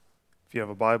If you have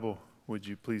a Bible, would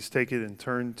you please take it and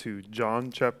turn to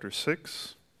John chapter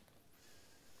 6?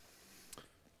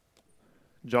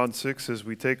 John 6, as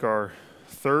we take our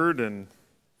third and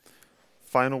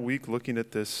final week looking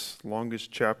at this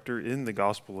longest chapter in the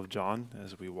Gospel of John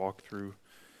as we walk through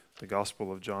the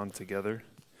Gospel of John together.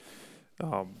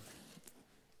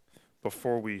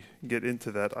 Before we get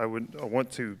into that, I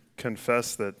want to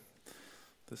confess that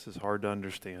this is hard to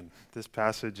understand. This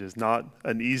passage is not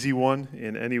an easy one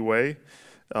in any way.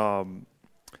 And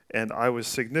I was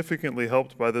significantly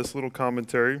helped by this little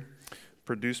commentary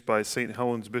produced by St.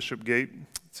 Helens Bishopgate.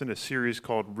 It's in a series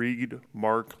called Read,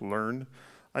 Mark, Learn.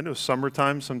 I know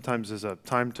summertime sometimes is a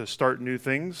time to start new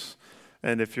things.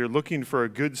 And if you're looking for a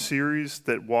good series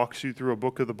that walks you through a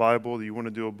book of the Bible, you want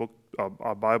to do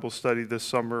a Bible study this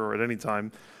summer or at any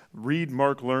time, Read,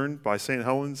 Mark, Learn by St.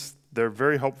 Helens. They're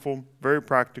very helpful, very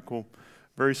practical,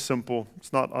 very simple.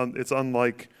 It's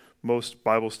unlike most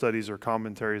Bible studies or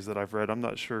commentaries that I've read. I'm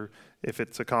not sure if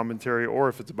it's a commentary or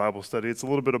if it's a Bible study. It's a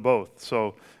little bit of both.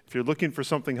 So if you're looking for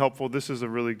something helpful, this is a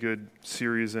really good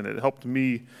series, and it helped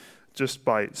me just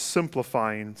by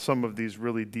simplifying some of these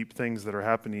really deep things that are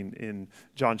happening in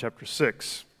John chapter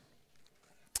 6.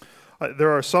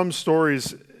 There are some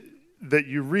stories that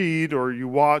you read or you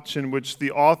watch in which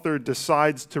the author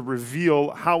decides to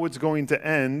reveal how it's going to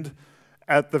end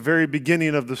at the very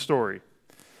beginning of the story.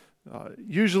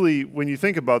 Usually when you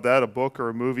think about that, a book or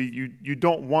a movie, you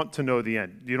don't want to know the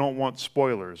end. You don't want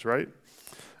spoilers, right?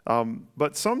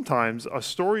 But sometimes a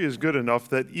story is good enough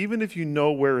that even if you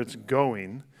know where it's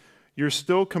going, you're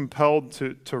still compelled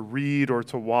to read or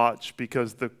to watch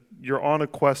because you're on a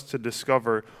quest to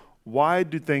discover, why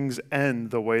do things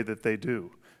end the way that they do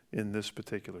in this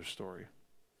particular story?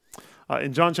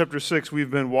 In John chapter 6,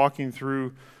 we've been walking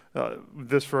through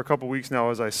this for a couple weeks now,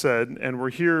 as I said, and we're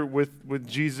here with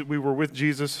Jesus. We were with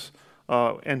Jesus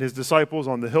and his disciples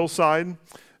on the hillside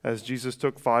as Jesus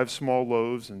took 5 small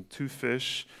loaves and 2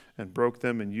 fish and broke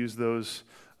them and used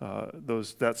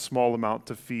that small amount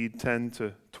to feed 10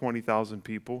 to 20,000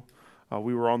 people.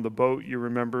 We were on the boat, you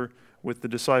remember, with the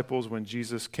disciples when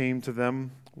Jesus came to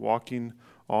them walking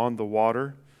on the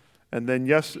water. And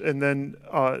then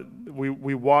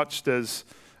we watched as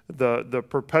the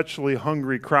perpetually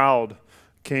hungry crowd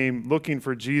came looking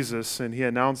for Jesus, and he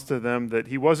announced to them that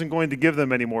he wasn't going to give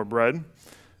them any more bread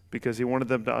because he wanted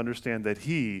them to understand that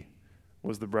he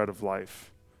was the bread of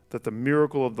life, that the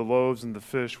miracle of the loaves and the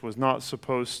fish was not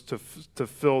supposed to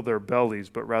fill their bellies,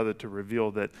 but rather to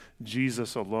reveal that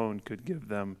Jesus alone could give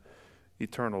them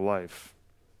eternal life.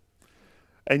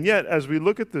 And yet, as we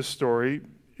look at this story,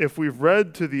 if we've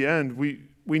read to the end,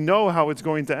 we know how it's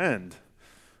going to end.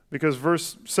 Because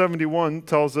verse 71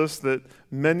 tells us that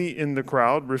many in the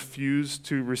crowd refused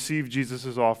to receive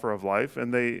Jesus' offer of life,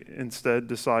 and they instead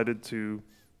decided to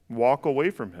walk away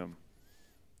from him.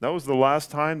 That was the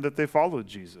last time that they followed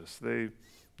Jesus. They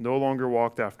no longer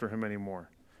walked after him anymore.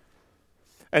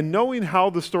 And knowing how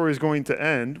the story is going to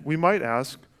end, we might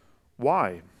ask,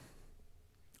 why?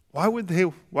 Why would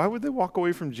they walk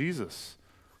away from Jesus?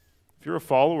 If you're a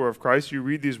follower of Christ, you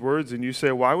read these words and you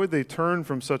say, why would they turn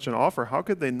from such an offer? How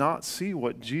could they not see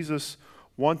what Jesus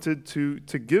wanted to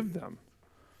give them?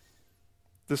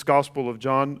 This Gospel of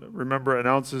John, remember,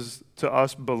 announces to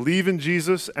us, believe in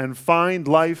Jesus and find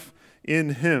life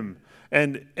in him.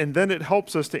 And then it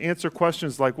helps us to answer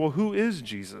questions like, well, who is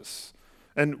Jesus?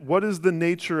 And what is the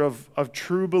nature of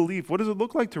true belief? What does it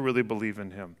look like to really believe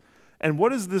in him? And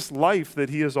what is this life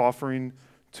that he is offering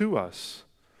to us?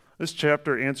 This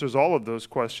chapter answers all of those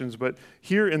questions, but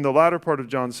here in the latter part of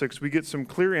John 6, we get some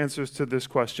clear answers to this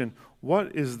question: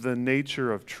 what is the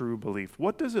nature of true belief?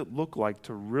 What does it look like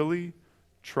to really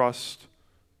trust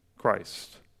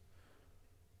Christ?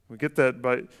 We get that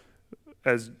by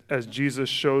as Jesus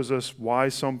shows us why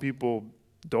some people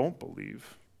don't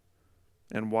believe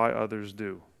and why others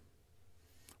do.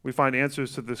 We find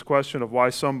answers to this question of why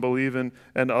some believe and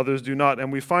others do not.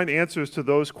 And we find answers to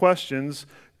those questions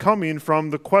coming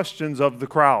from the questions of the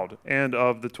crowd and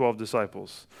of the 12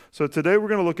 disciples. So today we're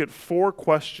going to look at 4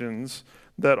 questions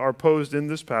that are posed in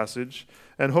this passage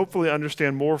and hopefully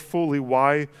understand more fully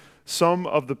why some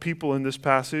of the people in this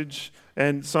passage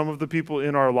and some of the people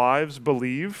in our lives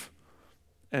believe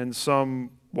and some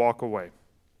walk away.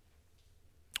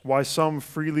 Why some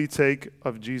freely take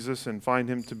of Jesus and find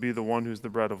him to be the one who's the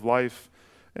bread of life,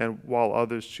 and while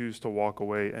others choose to walk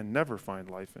away and never find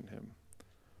life in him.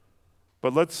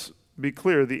 But let's be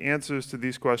clear, the answers to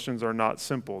these questions are not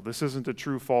simple. This isn't a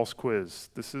true-false quiz.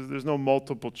 There's no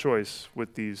multiple choice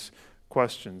with these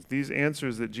questions. These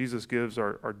answers that Jesus gives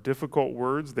are difficult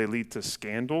words. They lead to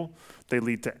scandal. They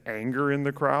lead to anger in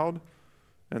the crowd.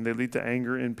 and they lead to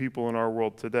anger in people in our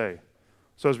world today.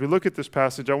 So as we look at this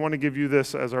passage, I want to give you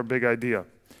this as our big idea.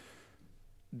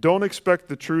 Don't expect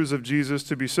the truths of Jesus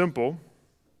to be simple,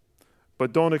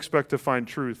 but don't expect to find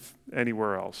truth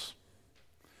anywhere else.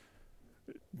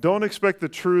 Don't expect the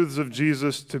truths of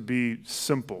Jesus to be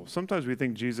simple. Sometimes we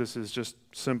think Jesus is just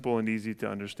simple and easy to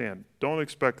understand. Don't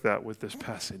expect that with this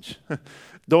passage.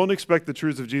 Don't expect the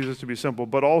truths of Jesus to be simple,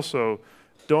 but also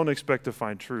don't expect to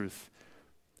find truth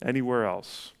anywhere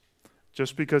else.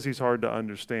 Just because he's hard to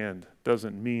understand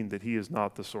doesn't mean that he is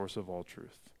not the source of all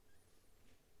truth.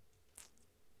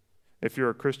 If you're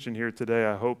a Christian here today,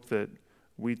 I hope that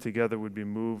we together would be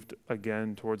moved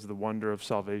again towards the wonder of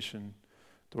salvation,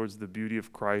 towards the beauty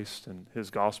of Christ and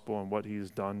his gospel and what he has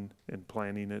done in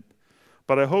planning it.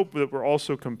 But I hope that we're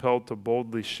also compelled to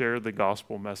boldly share the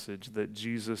gospel message that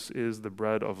Jesus is the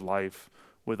bread of life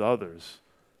with others,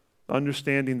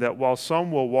 understanding that while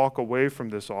some will walk away from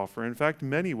this offer, in fact,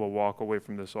 many will walk away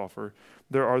from this offer,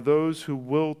 there are those who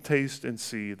will taste and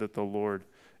see that the Lord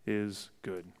is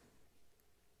good.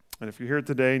 And if you're here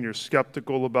today and you're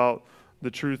skeptical about the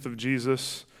truth of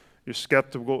Jesus, you're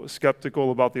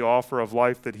skeptical about the offer of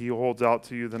life that he holds out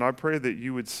to you, then I pray that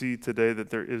you would see today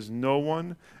that there is no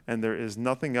one and there is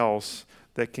nothing else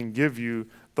that can give you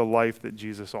the life that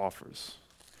Jesus offers.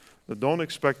 So don't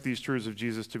expect these truths of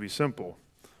Jesus to be simple,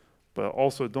 but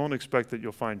also don't expect that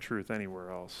you'll find truth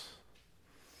anywhere else.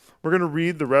 We're going to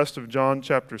read the rest of John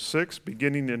chapter 6,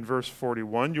 beginning in verse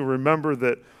 41. You'll remember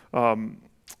that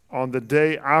on the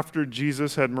day after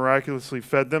Jesus had miraculously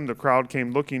fed them, the crowd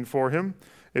came looking for him.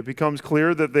 It becomes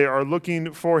clear that they are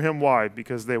looking for him. Why?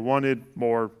 Because they wanted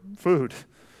more food.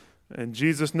 And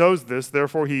Jesus knows this,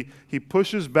 therefore he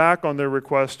pushes back on their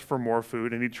request for more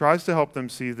food, and he tries to help them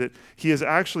see that he is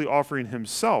actually offering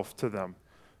himself to them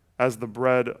as the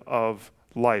bread of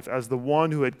life, as the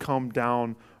one who had come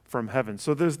down from heaven.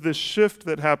 So there's this shift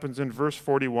that happens in verse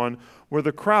 41 where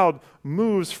the crowd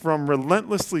moves from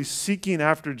relentlessly seeking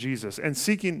after Jesus and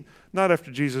seeking, not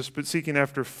after Jesus, but seeking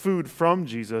after food from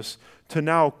Jesus, to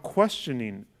now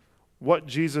questioning what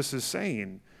Jesus is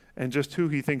saying and just who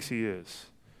he thinks he is.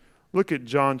 Look at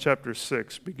John chapter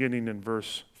 6, beginning in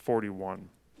verse 41.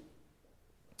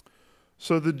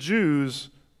 So the Jews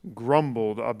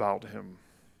grumbled about him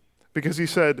because he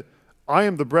said, I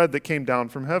am the bread that came down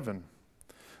from heaven.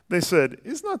 They said,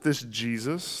 is not this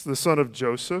Jesus, the son of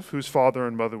Joseph, whose father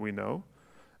and mother we know?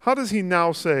 How does he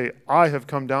now say, I have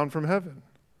come down from heaven?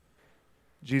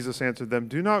 Jesus answered them,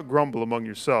 do not grumble among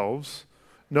yourselves.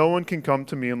 No one can come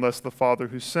to me unless the Father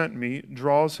who sent me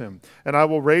draws him, and I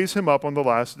will raise him up on the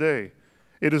last day.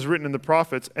 It is written in the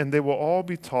prophets, and they will all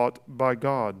be taught by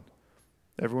God.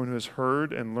 Everyone who has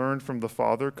heard and learned from the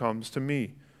Father comes to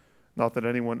me. Not that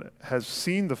anyone has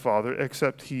seen the Father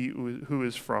except he who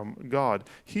is from God.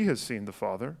 He has seen the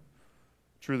Father.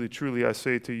 Truly, truly, I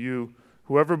say to you,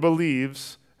 whoever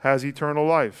believes has eternal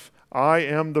life. I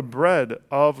am the bread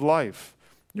of life.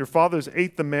 Your fathers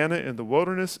ate the manna in the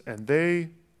wilderness, and they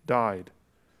died.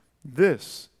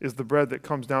 This is the bread that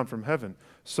comes down from heaven,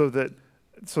 so that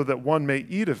one may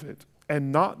eat of it and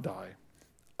not die.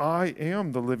 I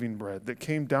am the living bread that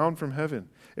came down from heaven.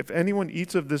 If anyone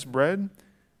eats of this bread,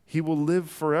 he will live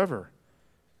forever.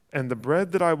 And the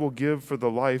bread that I will give for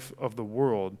the life of the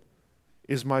world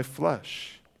is my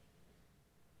flesh.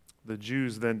 The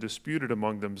Jews then disputed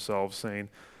among themselves, saying,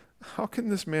 how can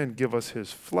this man give us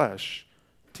his flesh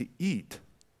to eat?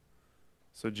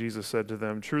 So Jesus said to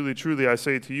them, truly, truly, I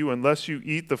say to you, unless you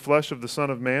eat the flesh of the Son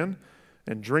of Man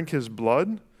and drink his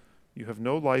blood, you have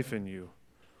no life in you.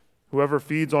 Whoever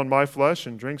feeds on my flesh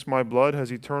and drinks my blood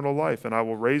has eternal life, and I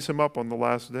will raise him up on the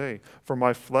last day. For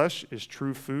my flesh is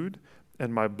true food,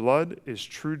 and my blood is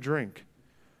true drink.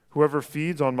 Whoever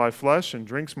feeds on my flesh and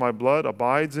drinks my blood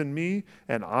abides in me,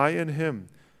 and I in him.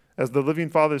 As the living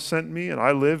Father sent me, and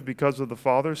I live because of the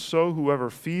Father, so whoever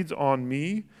feeds on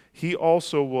me, he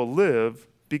also will live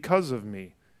because of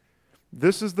me.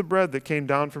 This is the bread that came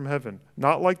down from heaven,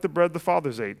 not like the bread the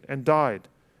fathers ate and died.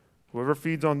 Whoever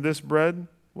feeds on this bread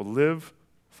will live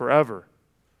forever.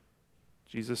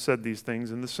 Jesus said these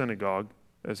things in the synagogue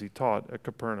as he taught at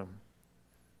Capernaum.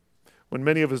 When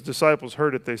many of his disciples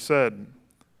heard it, they said,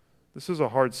 this is a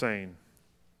hard saying.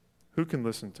 Who can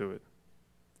listen to it?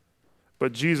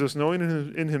 But Jesus, knowing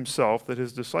in himself that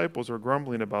his disciples were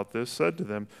grumbling about this, said to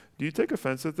them, do you take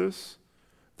offense at this?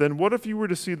 Then what if you were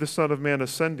to see the Son of Man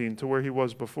ascending to where he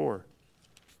was before?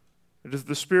 It is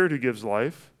the Spirit who gives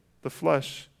life. The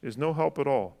flesh is no help at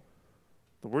all.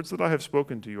 The words that I have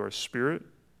spoken to you are spirit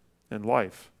and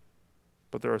life,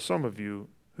 but there are some of you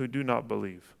who do not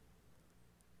believe.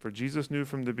 For Jesus knew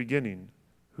from the beginning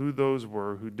who those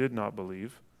were who did not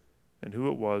believe and who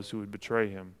it was who would betray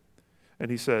him.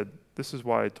 And he said, "This is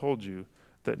why I told you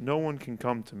that no one can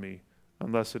come to me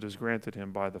unless it is granted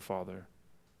him by the Father."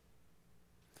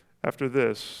 After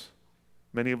this,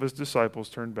 many of his disciples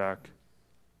turned back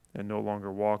and no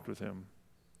longer walked with him.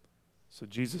 So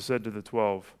Jesus said to the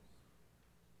 12,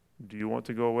 "Do you want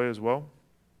to go away as well?"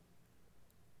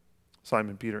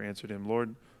 Simon Peter answered him,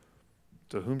 "Lord,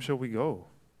 to whom shall we go?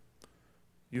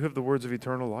 You have the words of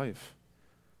eternal life,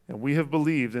 and we have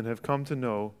believed and have come to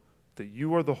know that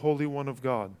you are the Holy One of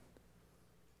God."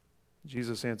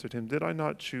 Jesus answered him, "Did I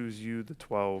not choose you, the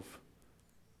 12?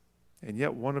 And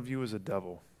yet one of you is a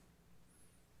devil."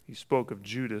 He spoke of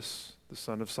Judas, the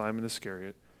son of Simon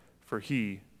Iscariot, for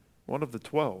he, one of the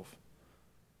 12,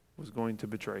 was going to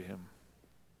betray him.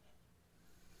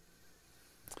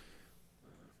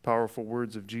 Powerful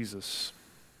words of Jesus.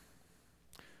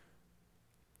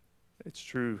 It's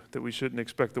true that we shouldn't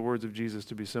expect the words of Jesus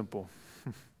to be simple,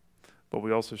 but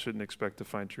we also shouldn't expect to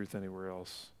find truth anywhere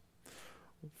else.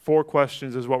 4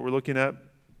 questions is what we're looking at.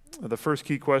 The first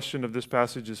key question of this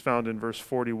passage is found in verse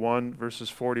 41, verses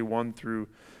 41 through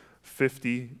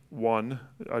 51,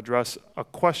 address a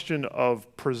question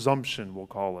of presumption, we'll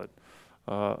call it.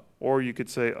 Or you could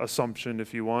say assumption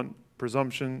if you want.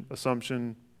 Presumption,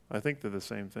 assumption, I think they're the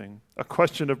same thing. A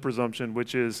question of presumption,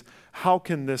 which is, how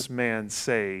can this man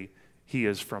say he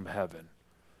is from heaven?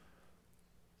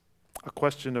 A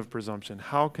question of presumption.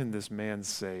 How can this man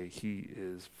say he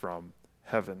is from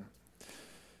heaven?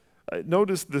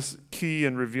 Notice this key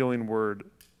and revealing word,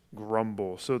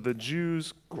 grumble. So the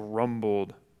Jews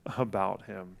grumbled about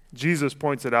him. Jesus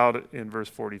points it out in verse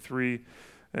 43,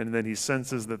 and then he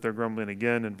senses that they're grumbling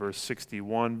again in verse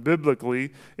 61.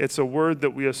 Biblically, it's a word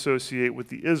that we associate with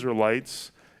the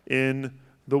Israelites in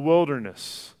the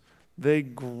wilderness. They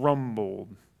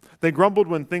grumbled. They grumbled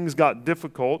when things got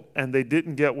difficult and they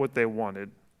didn't get what they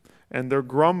wanted. And their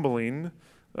grumbling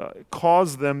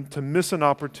caused them to miss an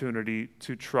opportunity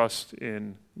to trust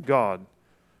in God.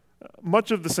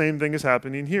 Much of the same thing is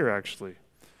happening here, actually.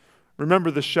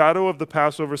 Remember, the shadow of the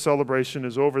Passover celebration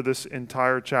is over this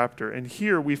entire chapter. And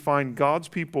here we find God's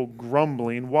people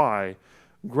grumbling. Why?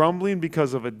 Grumbling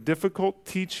because of a difficult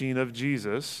teaching of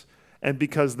Jesus and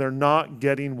because they're not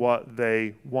getting what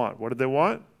they want. What did they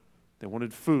want? They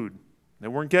wanted food. They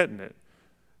weren't getting it.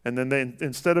 And then they,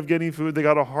 instead of getting food, they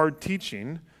got a hard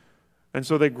teaching. And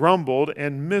so they grumbled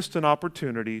and missed an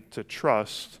opportunity to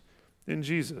trust in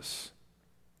Jesus.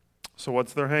 So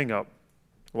what's their hang up?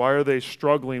 Why are they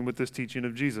struggling with this teaching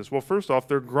of Jesus? Well, first off,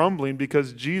 they're grumbling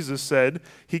because Jesus said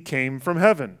he came from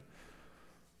heaven.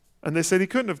 And they said he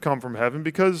couldn't have come from heaven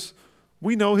because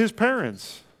we know his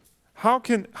parents. How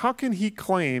can he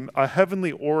claim a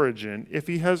heavenly origin if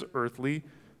he has earthly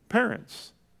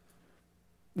parents?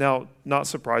 Now, not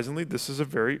surprisingly, this is a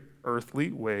very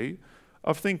earthly way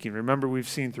of thinking. Remember, we've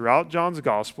seen throughout John's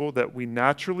gospel that we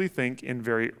naturally think in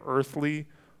very earthly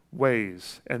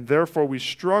ways, and therefore we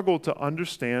struggle to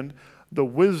understand the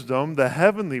wisdom, the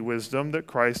heavenly wisdom that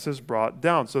Christ has brought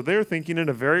down. So they're thinking in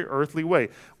a very earthly way.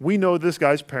 We know this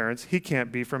guy's parents, he can't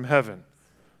be from heaven.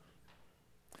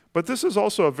 But this is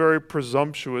also a very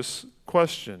presumptuous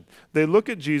question. They look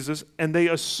at Jesus and they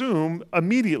assume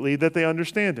immediately that they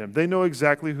understand him. They know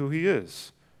exactly who he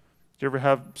is. Do you ever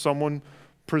have someone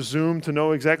presume to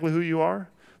know exactly who you are?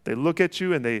 They look at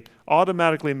you and they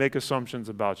automatically make assumptions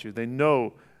about you. They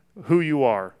know who you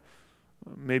are.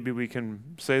 Maybe we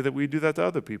can say that we do that to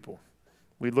other people.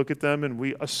 We look at them and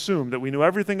we assume that we know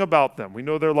everything about them. We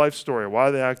know their life story,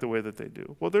 why they act the way that they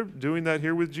do. Well, they're doing that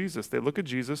here with Jesus. They look at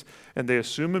Jesus and they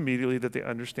assume immediately that they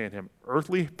understand him.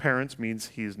 Earthly parents means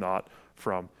he's not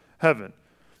from heaven.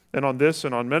 And on this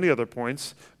and on many other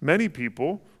points, many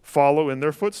people follow in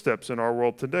their footsteps in our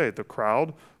world today. The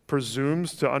crowd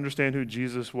presumes to understand who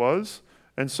Jesus was,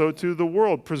 and so too the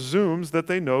world presumes that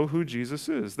they know who Jesus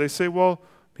is. They say, well,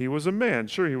 he was a man.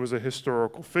 Sure, he was a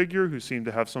historical figure who seemed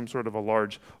to have some sort of a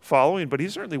large following, but he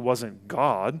certainly wasn't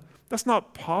God. That's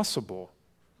not possible.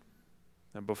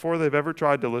 And before they've ever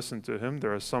tried to listen to him,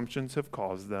 their assumptions have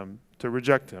caused them to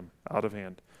reject him out of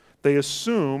hand. They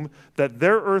assume that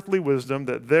their earthly wisdom,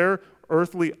 that their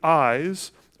earthly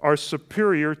eyes are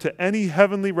superior to any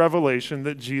heavenly revelation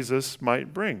that Jesus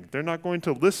might bring. They're not going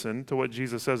to listen to what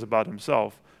Jesus says about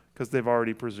himself because they've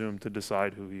already presumed to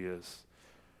decide who he is.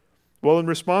 Well, in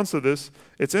response to this,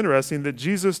 it's interesting that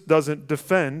Jesus doesn't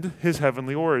defend his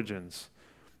heavenly origins.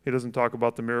 He doesn't talk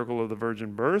about the miracle of the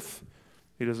virgin birth.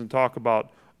 He doesn't talk about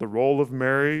the role of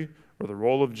Mary or the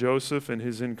role of Joseph in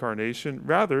his incarnation.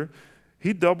 Rather,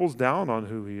 he doubles down on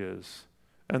who he is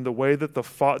and the way that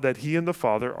that he and the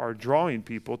Father are drawing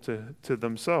people to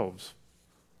themselves.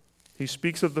 He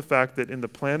speaks of the fact that in the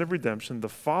plan of redemption, the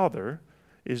Father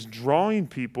is drawing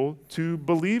people to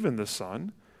believe in the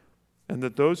Son, and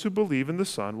that those who believe in the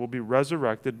Son will be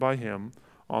resurrected by him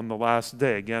on the last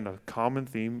day. Again, a common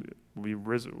theme,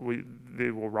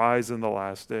 they will rise in the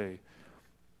last day.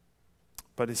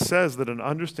 But it says that an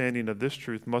understanding of this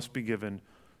truth must be given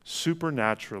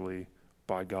supernaturally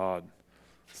by God.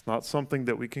 It's not something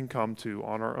that we can come to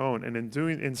on our own. And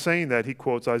in saying that, he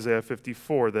quotes Isaiah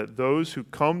 54, that those who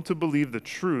come to believe the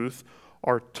truth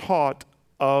are taught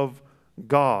of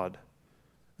God.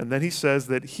 And then he says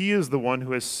that he is the one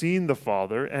who has seen the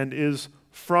Father and is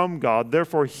from God.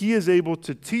 Therefore, he is able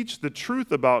to teach the truth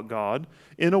about God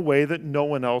in a way that no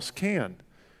one else can.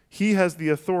 He has the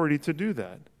authority to do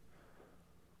that.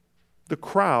 The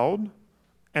crowd,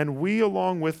 and we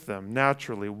along with them,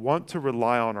 naturally want to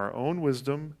rely on our own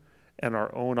wisdom and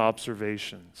our own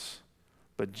observations.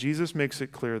 But Jesus makes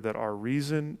it clear that our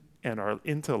reason and our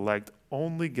intellect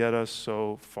only get us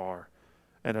so far.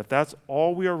 And if that's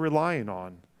all we are relying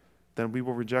on, then we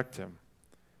will reject him.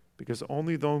 Because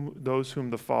only those whom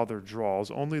the Father draws,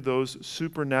 only those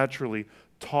supernaturally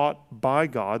taught by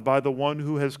God, by the one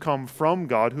who has come from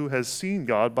God, who has seen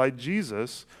God, by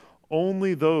Jesus,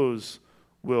 only those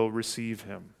will receive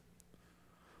him.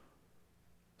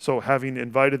 So having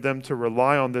invited them to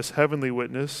rely on this heavenly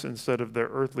witness instead of their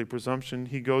earthly presumption,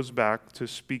 he goes back to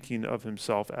speaking of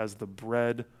himself as the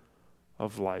bread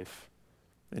of life.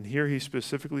 And here he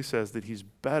specifically says that he's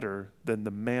better than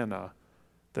the manna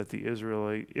that the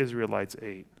Israelites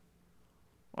ate.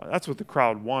 Well, that's what the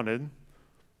crowd wanted.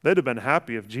 They'd have been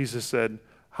happy if Jesus said,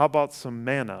 "How about some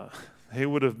manna?" They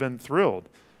would have been thrilled.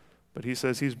 But he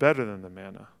says he's better than the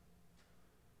manna.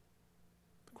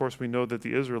 Of course, we know that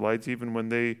the Israelites, even when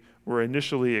they were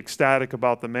initially ecstatic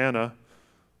about the manna,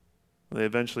 they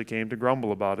eventually came to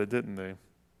grumble about it, didn't they?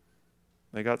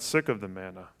 They got sick of the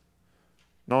manna.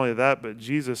 Not only that, but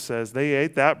Jesus says they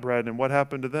ate that bread, and what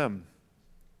happened to them?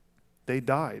 They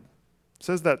died. It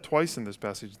says that twice in this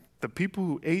passage. The people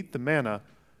who ate the manna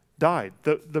died.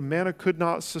 The manna could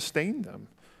not sustain them,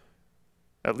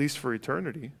 at least for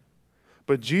eternity.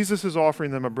 But Jesus is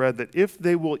offering them a bread that if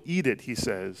they will eat it, he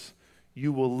says,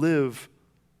 you will live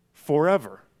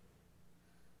forever.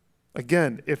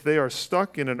 Again, if they are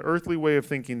stuck in an earthly way of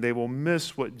thinking, they will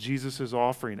miss what Jesus is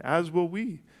offering, as will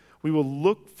we. We will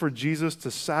look for Jesus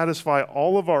to satisfy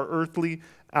all of our earthly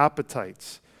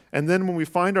appetites. And then when we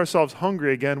find ourselves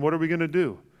hungry again, what are we going to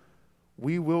do?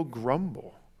 We will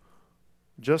grumble,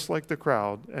 just like the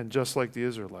crowd and just like the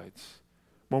Israelites.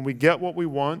 When we get what we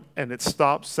want and it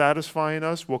stops satisfying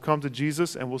us, we'll come to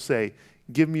Jesus and we'll say,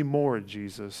 "Give me more,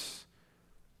 Jesus."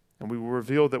 And we will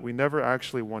reveal that we never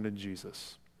actually wanted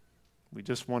Jesus. We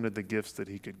just wanted the gifts that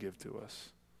he could give to us.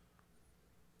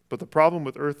 But the problem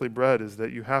with earthly bread is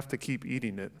that you have to keep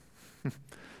eating it.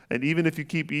 And even if you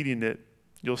keep eating it,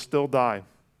 you'll still die.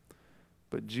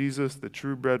 But Jesus, the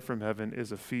true bread from heaven,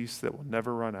 is a feast that will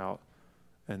never run out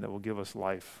and that will give us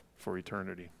life for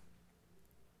eternity.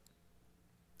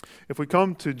 If we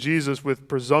come to Jesus with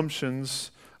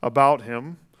presumptions about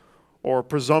him, or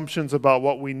presumptions about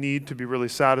what we need to be really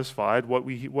satisfied,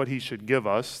 what he should give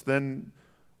us, then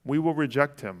we will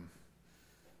reject him.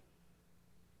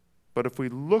 But if we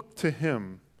look to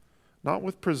him, not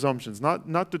with presumptions,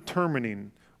 not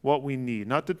determining what we need,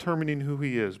 not determining who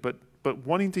he is, but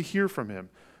wanting to hear from him,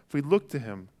 if we look to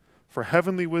him for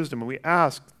heavenly wisdom and we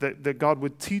ask that God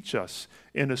would teach us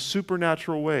in a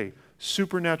supernatural way,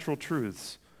 supernatural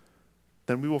truths,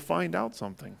 then we will find out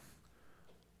something.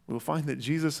 We will find that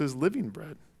Jesus is living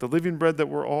bread, the living bread that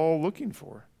we're all looking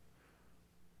for.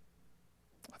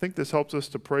 I think this helps us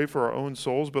to pray for our own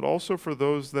souls, but also for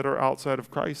those that are outside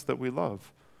of Christ that we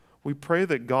love. We pray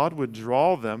that God would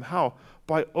draw them. How?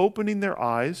 By opening their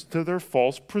eyes to their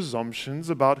false presumptions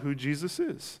about who Jesus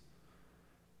is,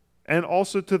 and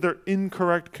also to their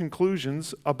incorrect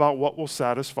conclusions about what will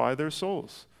satisfy their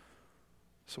souls.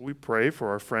 So we pray for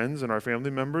our friends and our family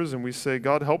members, and we say,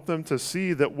 God, help them to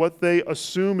see that what they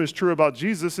assume is true about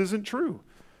Jesus isn't true,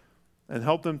 and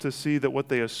help them to see that what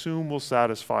they assume will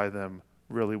satisfy them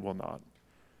really will not.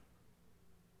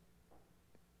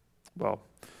 Well,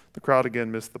 the crowd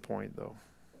again missed the point, though.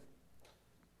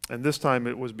 And this time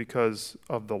it was because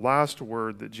of the last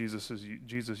word that Jesus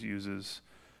uses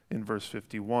in verse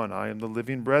 51. I am the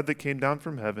living bread that came down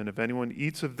from heaven. If anyone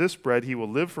eats of this bread, he will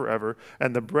live forever.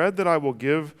 And the bread that I will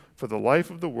give for the life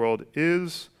of the world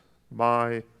is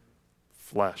my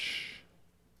flesh.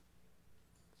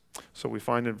 So we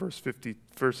find in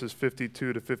verses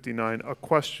 52 to 59 a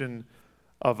question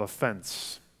of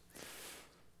offense.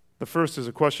 The first is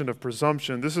a question of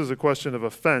presumption. This is a question of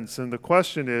offense. And the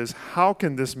question is, how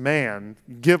can this man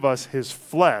give us his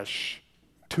flesh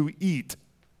to eat?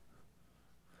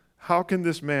 How can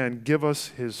this man give us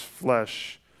his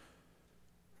flesh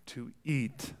to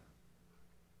eat?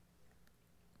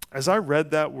 As I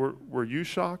read that, were you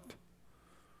shocked?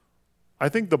 I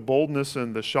think the boldness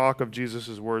and the shock of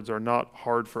Jesus' words are not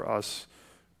hard for us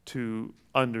to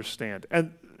understand.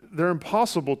 And they're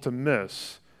impossible to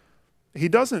miss. He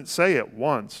doesn't say it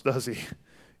once, does he?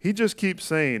 He just keeps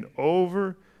saying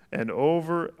over and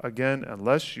over again,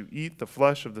 unless you eat the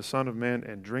flesh of the Son of Man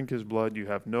and drink his blood, you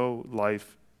have no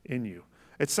life in you.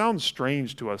 It sounds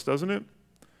strange to us, doesn't it?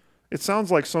 It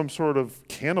sounds like some sort of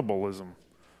cannibalism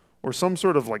or some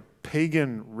sort of like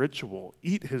pagan ritual.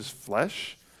 Eat his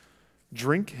flesh,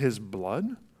 drink his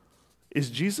blood? Is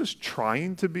Jesus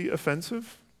trying to be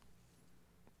offensive?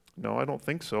 No, I don't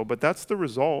think so, but that's the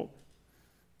result.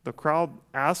 The crowd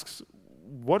asks,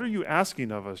 what are you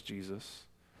asking of us, Jesus?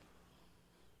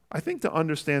 I think to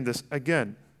understand this,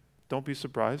 again, don't be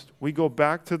surprised. We go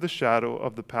back to the shadow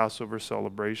of the Passover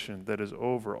celebration that is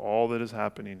over all that is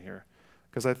happening here.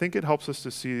 Because I think it helps us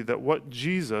to see that what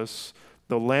Jesus,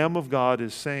 the Lamb of God,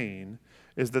 is saying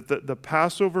is that the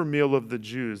Passover meal of the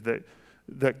Jews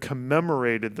that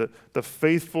commemorated the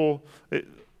faithful,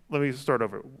 let me start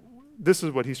over. This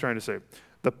is what he's trying to say.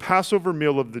 The Passover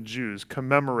meal of the Jews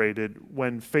commemorated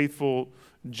when faithful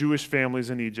Jewish families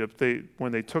in Egypt,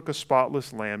 when they took a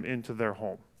spotless lamb into their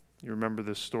home. You remember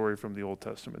this story from the Old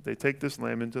Testament. They take this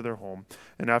lamb into their home,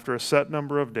 and after a set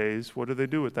number of days, what do they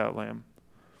do with that lamb?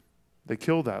 They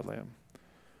kill that lamb.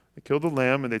 They kill the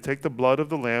lamb, and they take the blood of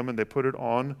the lamb, and they put it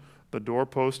on the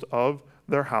doorpost of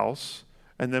their house.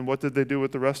 And then what did they do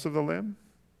with the rest of the lamb?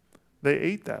 They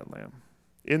ate that lamb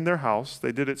in their house.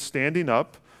 They did it standing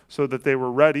up so that they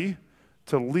were ready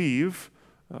to leave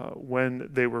when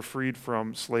they were freed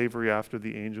from slavery after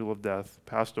the angel of death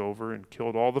passed over and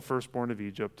killed all the firstborn of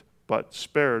Egypt, but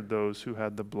spared those who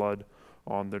had the blood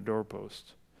on their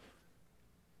doorpost.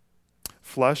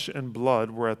 Flesh and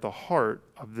blood were at the heart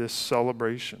of this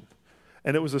celebration.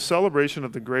 And it was a celebration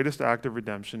of the greatest act of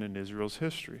redemption in Israel's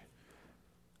history.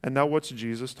 And now what's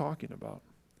Jesus talking about?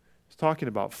 He's talking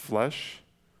about flesh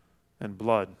and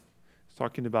blood. He's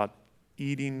talking about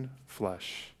eating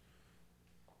flesh.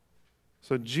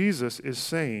 So Jesus is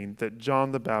saying that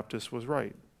John the Baptist was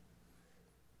right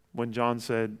when John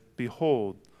said,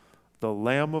 "Behold, the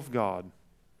Lamb of God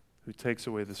who takes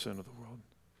away the sin of the world."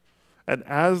 And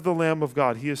as the Lamb of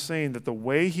God, he is saying that the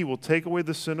way he will take away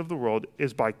the sin of the world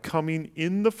is by coming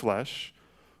in the flesh,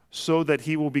 so that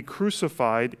he will be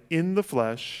crucified in the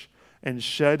flesh and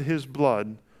shed his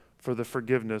blood for the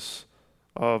forgiveness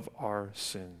of our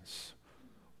sins.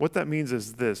 What that means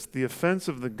is this: the offense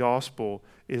of the gospel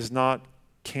is not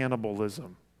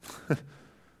cannibalism.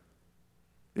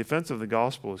 The offense of the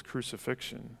gospel is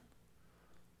crucifixion.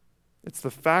 It's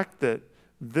the fact that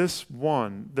this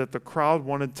one that the crowd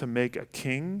wanted to make a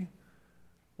king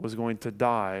was going to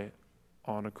die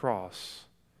on a cross.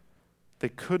 They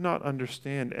could not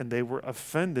understand, and they were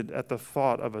offended at the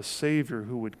thought of a Savior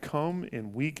who would come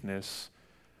in weakness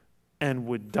and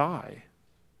would die.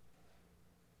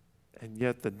 And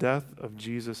yet the death of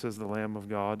Jesus as the Lamb of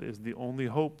God is the only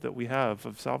hope that we have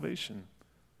of salvation.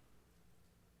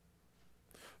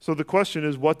 So the question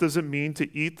is, what does it mean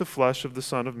to eat the flesh of the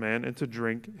Son of Man and to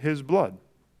drink his blood?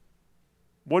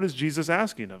 What is Jesus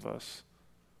asking of us?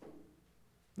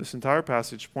 This entire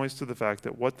passage points to the fact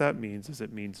that what that means is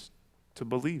it means to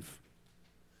believe.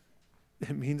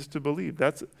 It means to believe.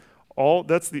 That's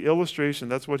the illustration.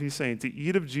 That's what he's saying. To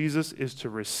eat of Jesus is to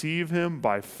receive him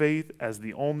by faith as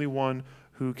the only one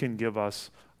who can give us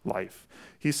life.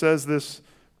 He says this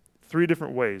three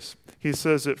different ways. He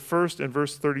says it first in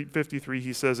verse 53,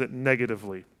 he says it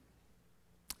negatively.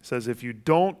 He says, if you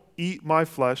don't eat my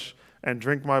flesh and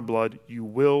drink my blood, you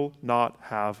will not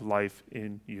have life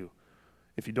in you.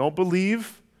 If you don't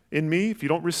believe in me, if you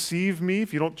don't receive me,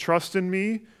 if you don't trust in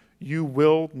me, you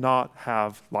will not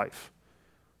have life.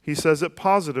 He says it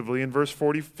positively in verse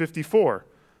 54.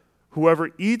 Whoever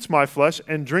eats my flesh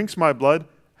and drinks my blood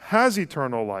has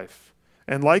eternal life.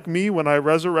 And like me, when I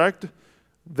resurrect,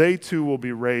 they too will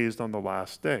be raised on the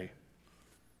last day.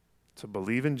 To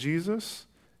believe in Jesus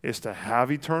is to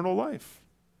have eternal life.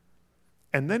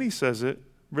 And then he says it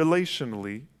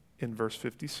relationally in verse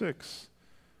 56.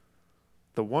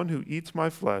 The one who eats my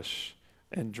flesh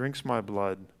and drinks my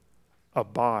blood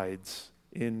abides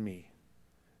in me,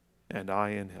 and I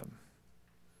in him.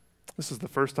 This is the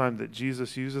first time that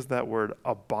Jesus uses that word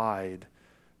abide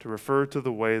to refer to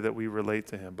the way that we relate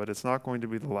to him, but it's not going to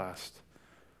be the last.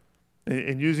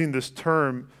 In using this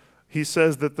term, he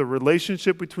says that the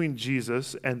relationship between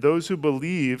Jesus and those who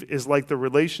believe is like the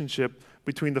relationship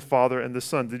between the Father and the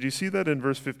Son. Did you see that in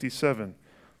verse 57?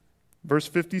 Verse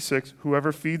 56,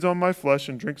 whoever feeds on my flesh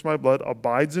and drinks my blood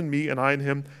abides in me and I in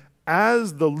him,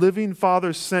 as the living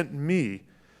Father sent me,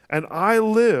 and I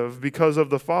live because of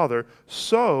the Father.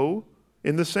 So,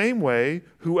 in the same way,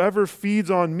 whoever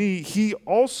feeds on me, he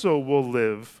also will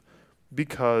live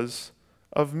because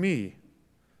of me.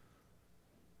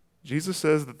 Jesus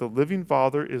says that the living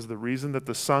Father is the reason that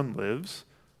the Son lives,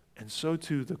 and so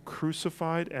too the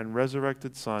crucified and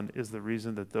resurrected Son is the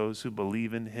reason that those who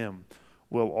believe in him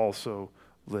will also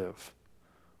live.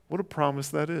 What a promise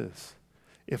that is.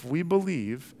 If we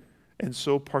believe and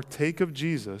so partake of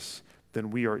Jesus,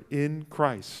 then we are in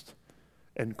Christ,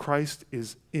 and Christ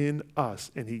is in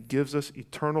us, and he gives us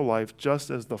eternal life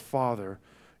just as the Father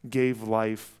gave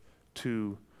life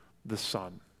to the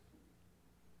Son.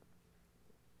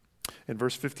 In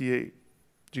verse 58,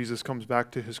 Jesus comes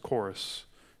back to his chorus.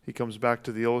 He comes back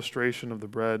to the illustration of the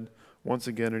bread once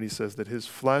again, and he says that his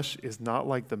flesh is not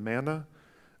like the manna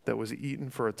that was eaten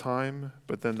for a time,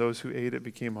 but then those who ate it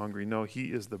became hungry. No, he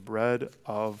is the bread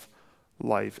of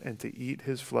life, and to eat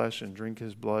his flesh and drink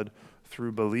his blood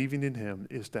through believing in him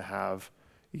is to have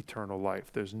eternal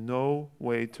life. There's no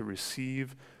way to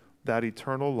receive that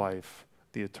eternal life,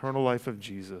 the eternal life of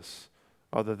Jesus,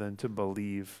 other than to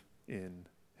believe in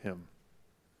him.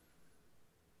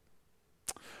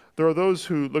 There are those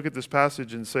who look at this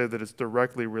passage and say that it's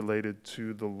directly related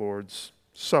to the Lord's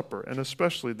Supper, and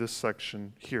especially this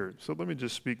section here. So let me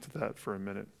just speak to that for a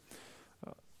minute.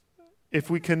 If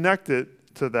we connect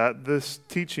it to that, this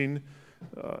teaching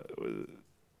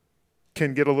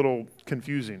can get a little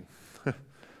confusing.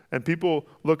 And people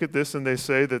look at this and they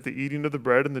say that the eating of the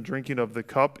bread and the drinking of the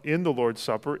cup in the Lord's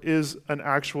Supper is an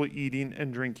actual eating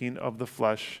and drinking of the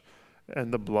flesh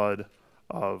and the blood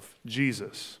of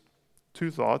Jesus. Two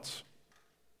thoughts.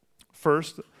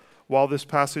 First, while this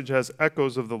passage has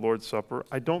echoes of the Lord's Supper,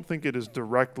 I don't think it is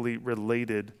directly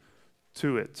related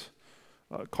to it.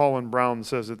 Colin Brown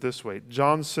says it this way: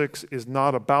 John 6 is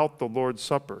not about the Lord's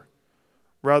Supper.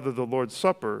 Rather, the Lord's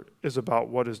Supper is about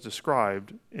what is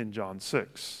described in John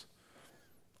 6.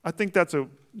 I think that's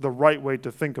the right way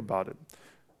to think about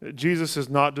it. Jesus is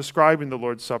not describing the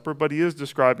Lord's Supper, but he is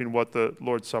describing what the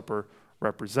Lord's Supper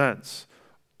represents.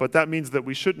 But that means that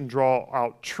we shouldn't draw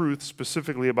out truth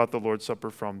specifically about the Lord's Supper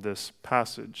from this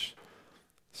passage.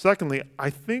 Secondly,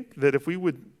 I think that if we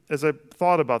would, as I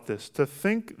thought about this, to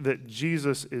think that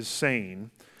Jesus is saying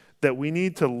that we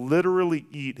need to literally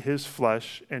eat his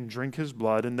flesh and drink his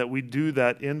blood, and that we do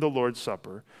that in the Lord's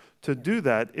Supper, to do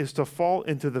that is to fall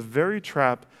into the very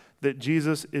trap that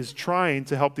Jesus is trying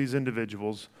to help these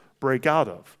individuals break out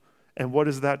of. And what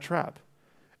is that trap?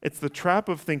 It's the trap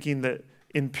of thinking that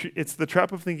in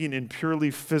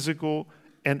purely physical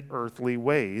and earthly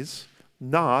ways,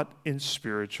 not in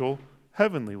spiritual,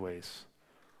 heavenly ways.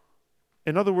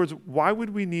 In other words, why would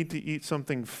we need to eat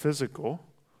something physical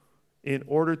in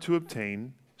order to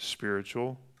obtain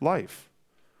spiritual life?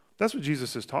 That's what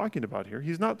Jesus is talking about here.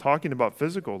 He's not talking about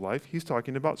physical life. He's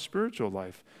talking about spiritual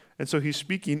life. And so he's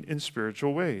speaking in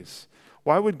spiritual ways.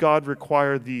 Why would God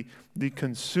require the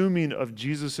consuming of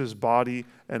Jesus' body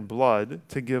and blood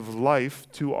to give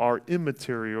life to our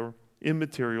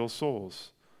immaterial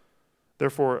souls?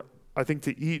 Therefore, I think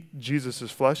to eat Jesus'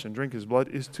 flesh and drink his blood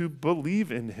is to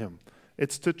believe in him.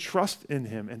 It's to trust in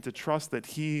him and to trust that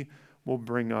he will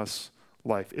bring us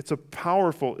life. It's a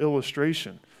powerful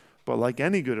illustration, but like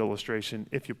any good illustration,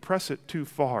 if you press it too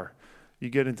far, you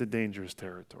get into dangerous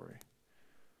territory.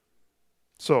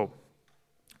 So,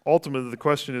 ultimately, the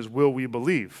question is, will we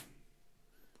believe?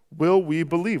 Will we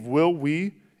believe? Will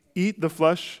we eat the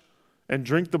flesh and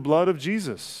drink the blood of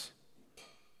Jesus?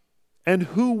 And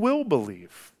who will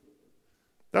believe?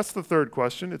 That's the third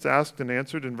question. It's asked and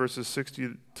answered in verses 60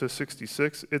 to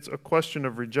 66. It's a question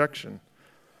of rejection.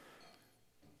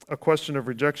 A question of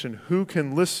rejection. Who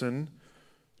can listen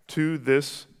to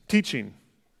this teaching?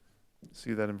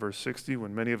 See that in verse 60.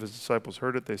 When many of his disciples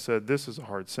heard it, they said, "This is a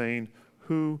hard saying.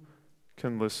 Who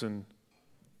can listen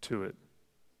to it?"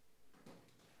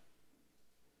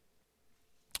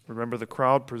 Remember, the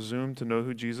crowd presumed to know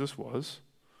who Jesus was.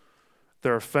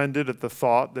 They're offended at the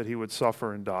thought that he would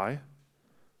suffer and die,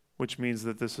 which means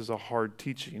that this is a hard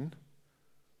teaching.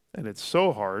 And it's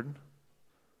so hard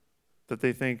that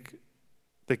they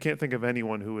can't think of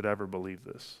anyone who would ever believe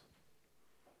this.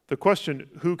 The question,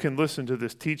 who can listen to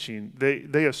this teaching,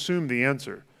 they assume the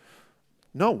answer.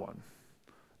 No one.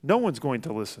 No one's going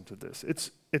to listen to this.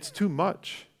 It's too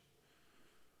much.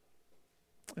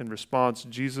 In response,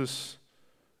 Jesus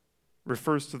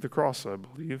refers to the cross, I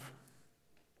believe.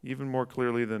 even more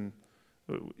clearly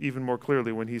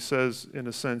when he says, in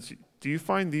a sense, do you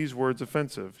find these words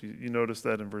offensive? You notice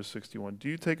that in verse 61. Do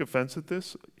you take offense at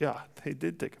this? Yeah, they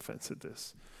did take offense at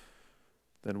this.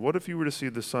 Then what if you were to see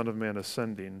the Son of Man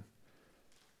ascending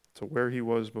to where he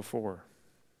was before?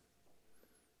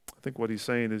 I think what he's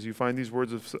saying is, you find these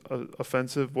words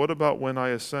offensive? What about when I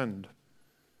ascend?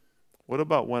 What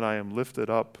about when I am lifted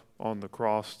up on the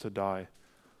cross to die?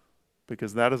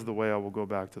 Because that is the way I will go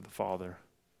back to the Father.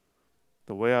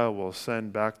 The way I will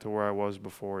ascend back to where I was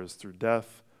before is through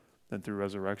death and through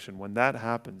resurrection. When that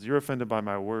happens, you're offended by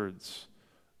my words.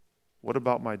 What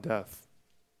about my death?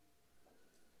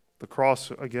 The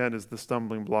cross, again, is the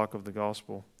stumbling block of the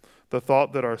gospel. The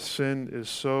thought that our sin is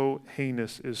so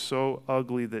heinous, is so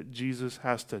ugly that Jesus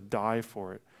has to die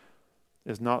for it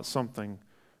is not something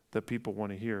that people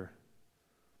want to hear.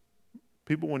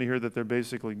 People want to hear that they're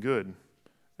basically good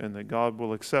and that God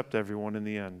will accept everyone in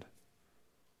the end.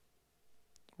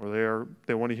 Or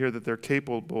they want to hear that they're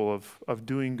capable of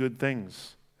doing good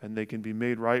things and they can be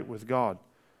made right with God.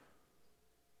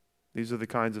 These are the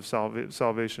kinds of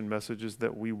salvation messages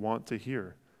that we want to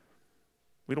hear.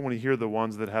 We don't want to hear the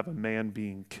ones that have a man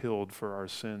being killed for our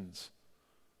sins.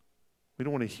 We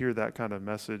don't want to hear that kind of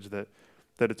message that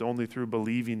it's only through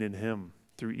believing in him,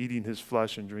 through eating his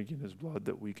flesh and drinking his blood,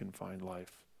 that we can find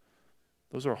life.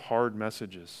 Those are hard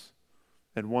messages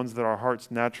and ones that our hearts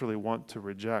naturally want to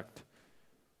reject.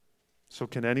 So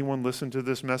can anyone listen to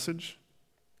this message?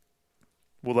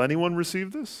 Will anyone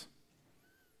receive this?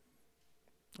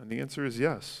 And the answer is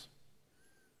yes.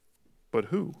 But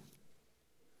who?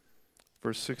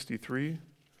 Verse 63,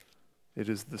 it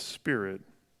is the Spirit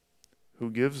who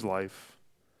gives life.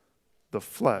 The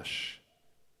flesh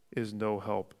is no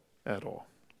help at all.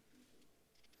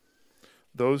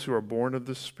 Those who are born of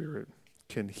the Spirit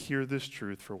can hear this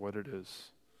truth for what it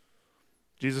is.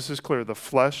 Jesus is clear, the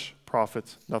flesh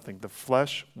profits nothing. The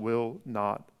flesh will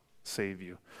not save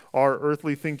you. Our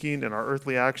earthly thinking and our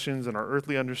earthly actions and our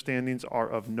earthly understandings are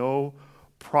of no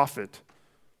profit,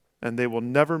 and they will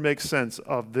never make sense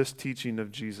of this teaching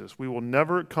of Jesus. We will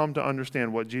never come to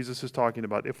understand what Jesus is talking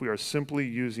about if we are simply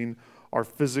using our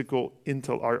physical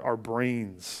our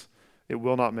brains. It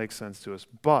will not make sense to us.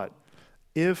 But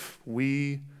if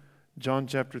we, John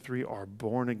chapter 3, are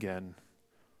born again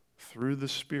through the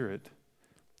Spirit,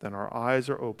 then our eyes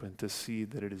are open to see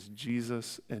that it is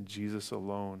Jesus and Jesus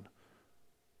alone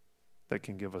that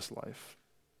can give us life.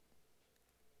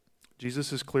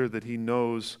 Jesus is clear that he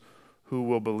knows who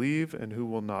will believe and who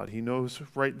will not. He knows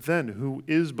right then who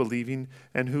is believing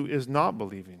and who is not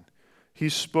believing.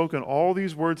 He's spoken all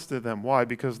these words to them. Why?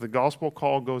 Because the gospel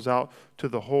call goes out to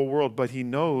the whole world, but he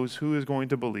knows who is going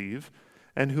to believe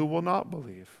and who will not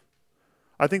believe.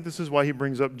 I think this is why he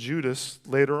brings up Judas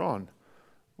later on,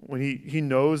 when he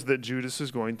knows that Judas is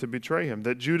going to betray him,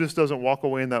 that Judas doesn't walk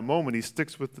away in that moment. He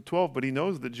sticks with the 12, but he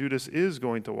knows that Judas is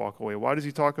going to walk away. Why does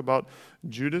he talk about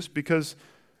Judas? Because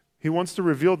he wants to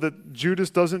reveal that Judas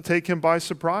doesn't take him by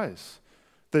surprise,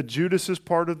 that Judas is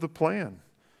part of the plan.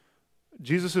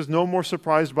 Jesus is no more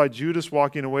surprised by Judas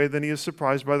walking away than he is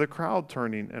surprised by the crowd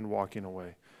turning and walking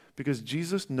away, because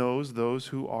Jesus knows those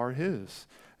who are his,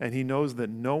 and he knows that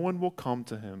no one will come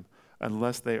to him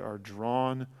unless they are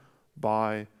drawn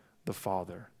by the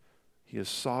Father. He is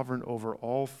sovereign over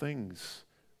all things,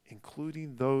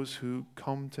 including those who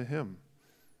come to him.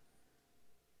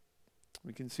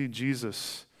 We can see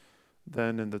Jesus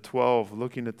then in the 12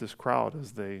 looking at this crowd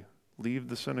as they leave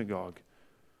the synagogue,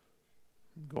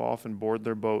 go off and board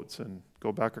their boats and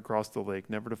go back across the lake,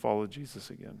 never to follow Jesus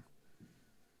again.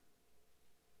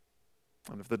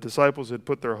 And if the disciples had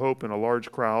put their hope in a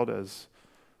large crowd as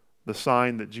the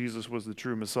sign that Jesus was the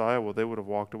true Messiah, well, they would have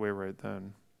walked away right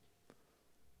then.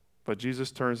 But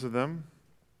Jesus turns to them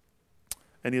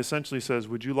and he essentially says,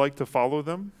 would you like to follow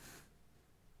them?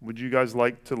 Would you guys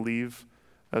like to leave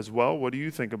as well? What do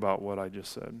you think about what I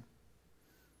just said?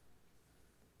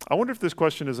 I wonder if this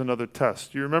question is another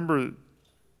test. You remember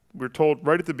we're told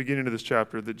right at the beginning of this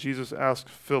chapter that Jesus asked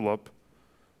Philip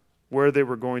where they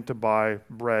were going to buy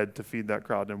bread to feed that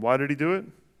crowd. And why did he do it?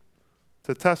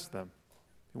 To test them.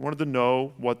 He wanted to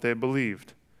know what they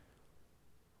believed.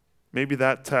 Maybe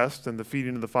that test and the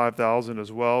feeding of the 5,000 as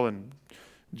well, and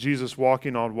Jesus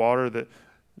walking on water, that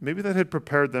maybe that had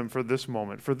prepared them for this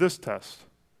moment, for this test.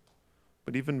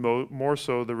 But even more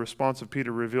so, the response of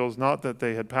Peter reveals not that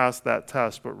they had passed that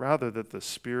test, but rather that the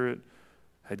Spirit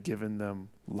had given them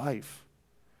life.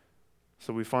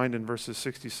 So we find in verses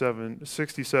 67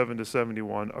 to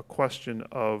 71 a question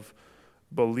of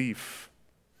belief.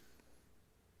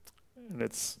 And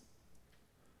it's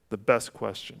the best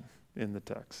question in the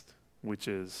text, which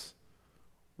is,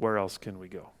 where else can we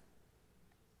go?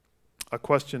 A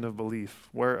question of belief.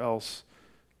 Where else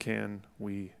can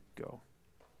we go?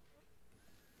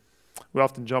 We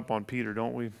often jump on Peter,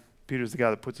 don't we? Peter's the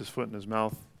guy that puts his foot in his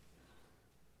mouth.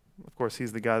 Of course,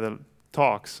 he's the guy that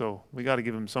talks, so we got to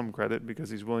give him some credit because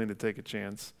he's willing to take a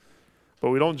chance.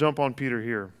 But we don't jump on Peter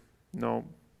here. No,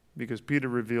 because Peter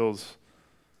reveals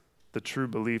the true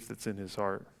belief that's in his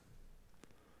heart.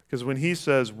 Because when he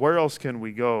says, where else can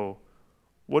we go?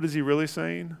 What is he really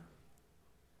saying?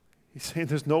 He's saying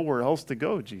there's nowhere else to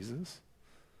go, Jesus.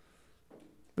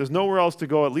 There's nowhere else to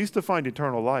go, at least to find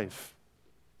eternal life.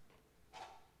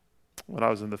 When I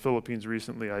was in the Philippines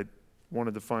recently, I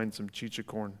wanted to find some chicha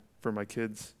corn for my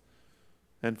kids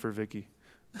and for Vicky.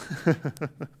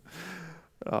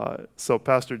 So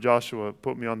Pastor Joshua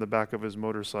put me on the back of his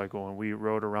motorcycle and we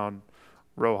rode around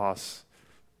Rojas.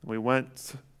 We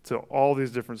went to all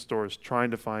these different stores trying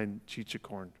to find chicha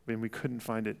corn. I mean, we couldn't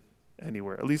find it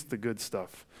anywhere, at least the good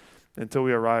stuff. Until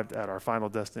we arrived at our final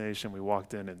destination, we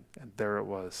walked in and there it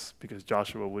was, because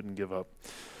Joshua wouldn't give up.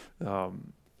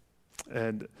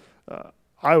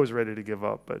 I was ready to give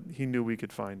up, but he knew we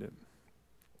could find it.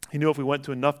 He knew if we went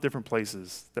to enough different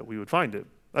places that we would find it.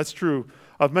 That's true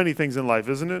of many things in life,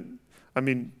 isn't it? I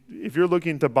mean, if you're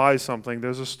looking to buy something,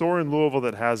 there's a store in Louisville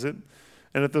that has it.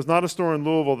 And if there's not a store in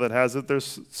Louisville that has it,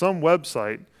 there's some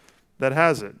website that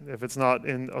has it, if it's not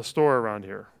in a store around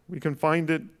here. We can find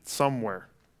it somewhere.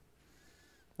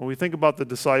 When we think about the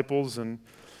disciples, and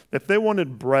if they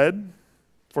wanted bread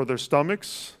for their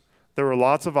stomachs, there were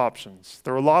lots of options.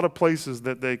 There were a lot of places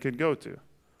that they could go to.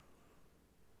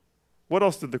 What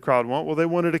else did the crowd want? Well, they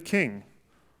wanted a king.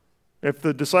 If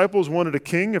the disciples wanted a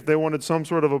king, if they wanted some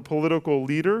sort of a political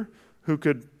leader who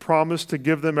could promise to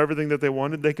give them everything that they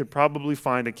wanted, they could probably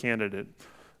find a candidate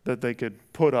that they could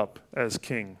put up as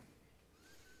king.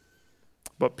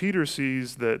 But Peter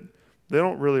sees that they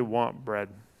don't really want bread.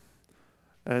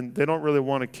 And they don't really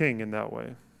want a king in that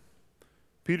way.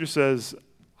 Peter says,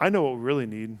 I know what we really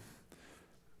need.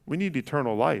 We need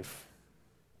eternal life.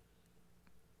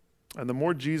 And the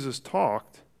more Jesus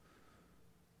talked,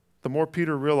 the more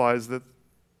Peter realized that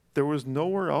there was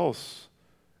nowhere else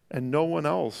and no one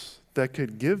else that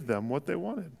could give them what they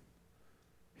wanted.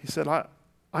 He said,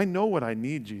 I know what I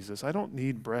need, Jesus. I don't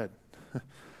need bread.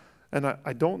 And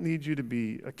I don't need you to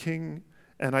be a king.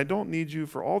 And I don't need you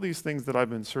for all these things that I've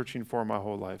been searching for my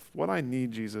whole life. What I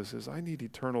need, Jesus, is I need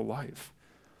eternal life.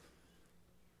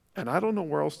 And I don't know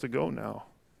where else to go now.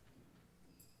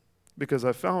 Because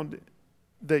I found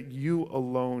that you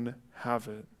alone have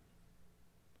it.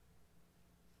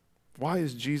 Why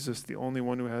is Jesus the only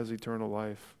one who has eternal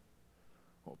life?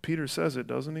 Well, Peter says it,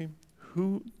 doesn't he?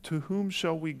 To whom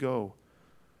shall we go?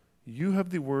 You have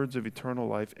the words of eternal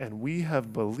life, and we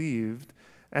have believed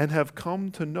and have come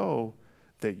to know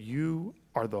that you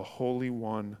are the Holy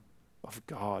One of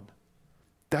God.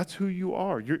 That's who you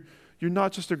are. You're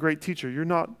not just a great teacher. You're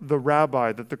not the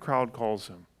rabbi that the crowd calls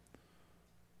him.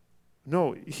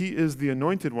 No, he is the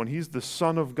anointed one. He's the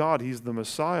Son of God. He's the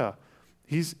Messiah.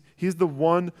 He's the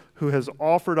one who has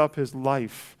offered up his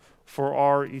life for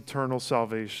our eternal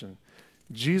salvation.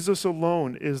 Jesus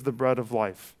alone is the bread of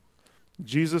life.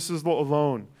 Jesus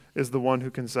alone is the one who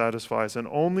can satisfy us. And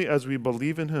only as we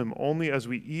believe in him, only as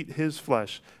we eat his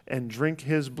flesh and drink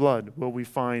his blood will we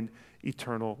find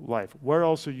eternal life. Where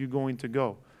else are you going to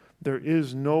go? There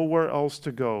is nowhere else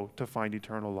to go to find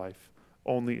eternal life,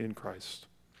 only in Christ.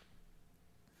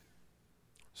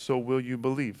 So will you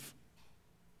believe?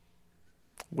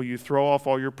 Will you throw off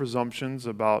all your presumptions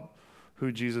about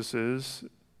who Jesus is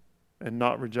and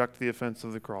not reject the offense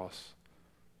of the cross?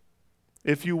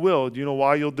 If you will, do you know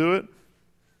why you'll do it?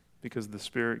 Because the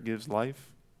Spirit gives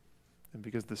life and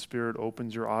because the Spirit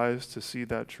opens your eyes to see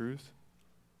that truth.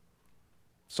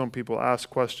 Some people ask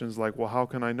questions like, well, how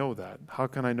can I know that? How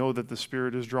can I know that the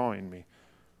Spirit is drawing me?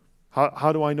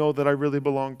 How do I know that I really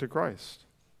belong to Christ?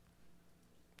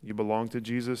 You belong to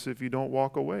Jesus if you don't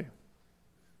walk away.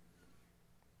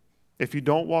 If you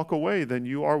don't walk away, then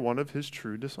you are one of his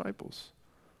true disciples.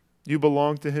 You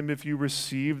belong to him if you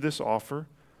receive this offer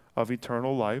of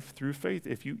eternal life through faith,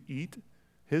 if you eat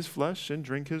his flesh and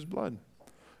drink his blood.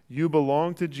 You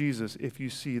belong to Jesus if you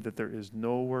see that there is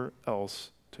nowhere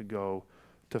else to go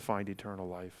to find eternal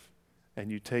life,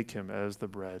 and you take him as the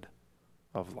bread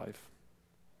of life.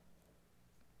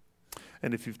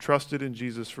 And if you've trusted in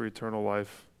Jesus for eternal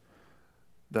life,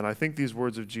 then I think these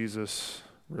words of Jesus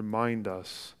remind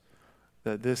us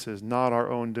that this is not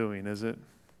our own doing, is it?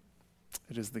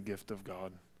 It is the gift of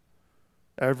God.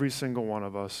 Every single one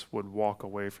of us would walk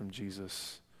away from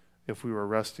Jesus if we were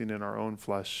resting in our own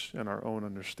flesh and our own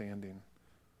understanding.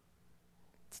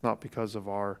 It's not because of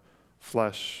our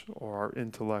flesh or our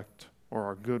intellect or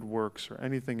our good works or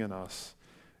anything in us.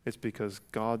 It's because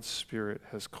God's Spirit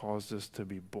has caused us to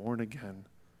be born again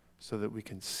so that we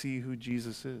can see who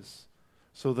Jesus is,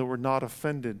 so that we're not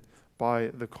offended by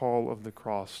the call of the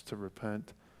cross to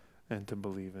repent and to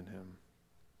believe in him.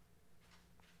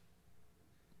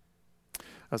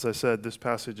 As I said, this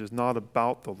passage is not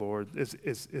about the Lord,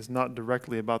 is not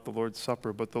directly about the Lord's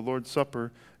Supper, but the Lord's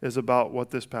Supper is about what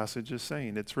this passage is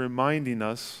saying. It's reminding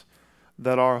us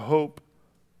that our hope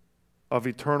of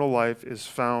eternal life is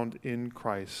found in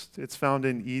Christ. It's found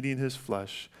in eating his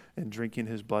flesh and drinking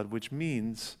his blood, which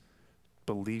means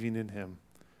believing in him,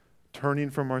 turning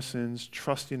from our sins,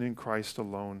 trusting in Christ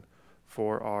alone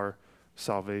for our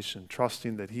salvation,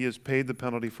 trusting that he has paid the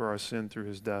penalty for our sin through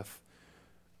his death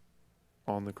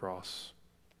on the cross.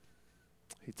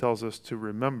 He tells us to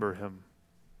remember him,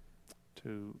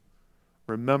 to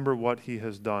remember what he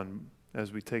has done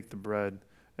as we take the bread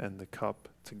and the cup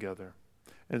together.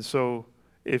 And so,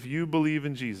 if you believe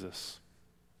in Jesus,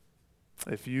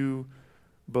 if you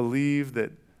believe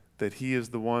that he is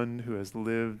the one who has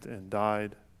lived and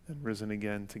died and risen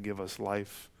again to give us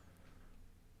life,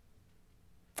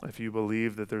 if you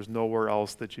believe that there's nowhere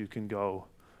else that you can go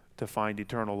to find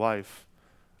eternal life,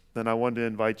 then I want to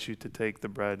invite you to take the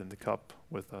bread and the cup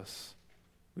with us.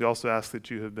 We also ask that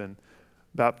you have been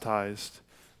baptized,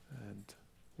 and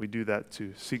we do that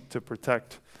to seek to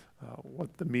protect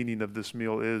what the meaning of this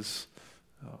meal is.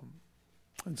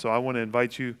 And so I want to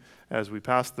invite you as we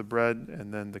pass the bread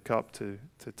and then the cup to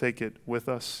take it with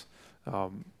us.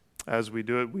 As we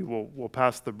do it, we'll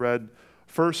pass the bread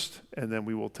first, and then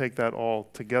we will take that all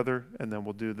together, and then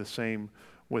we'll do the same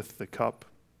with the cup.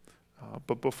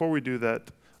 But before we do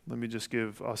that, let me just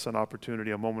give us an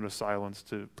opportunity, a moment of silence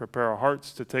to prepare our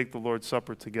hearts to take the Lord's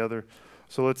Supper together.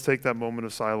 So let's take that moment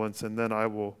of silence, and then I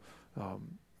will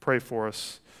pray for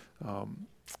us.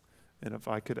 And if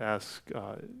I could ask,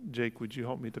 Jake, would you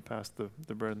help me to pass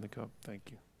the bread and the cup? Thank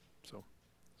you. So.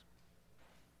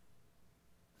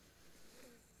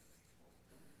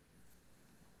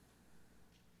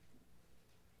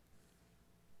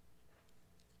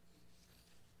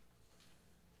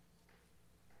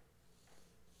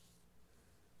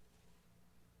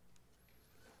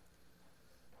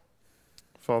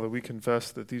 Father, we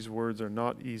confess that these words are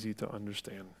not easy to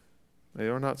understand. They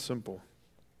are not simple,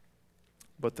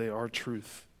 but they are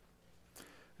truth.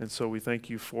 And so we thank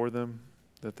you for them,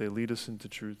 that they lead us into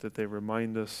truth, that they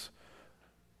remind us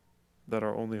that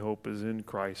our only hope is in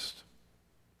Christ.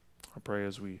 I pray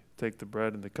as we take the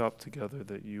bread and the cup together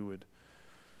that you would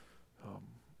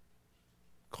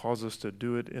cause us to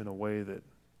do it in a way that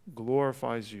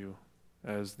glorifies you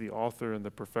as the author and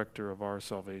the perfecter of our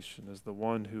salvation, as the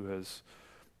one who has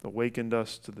awakened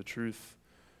us to the truth,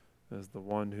 as the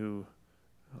one who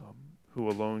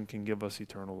alone can give us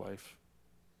eternal life.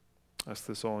 I ask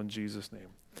this all in Jesus' name.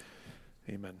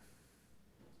 Amen.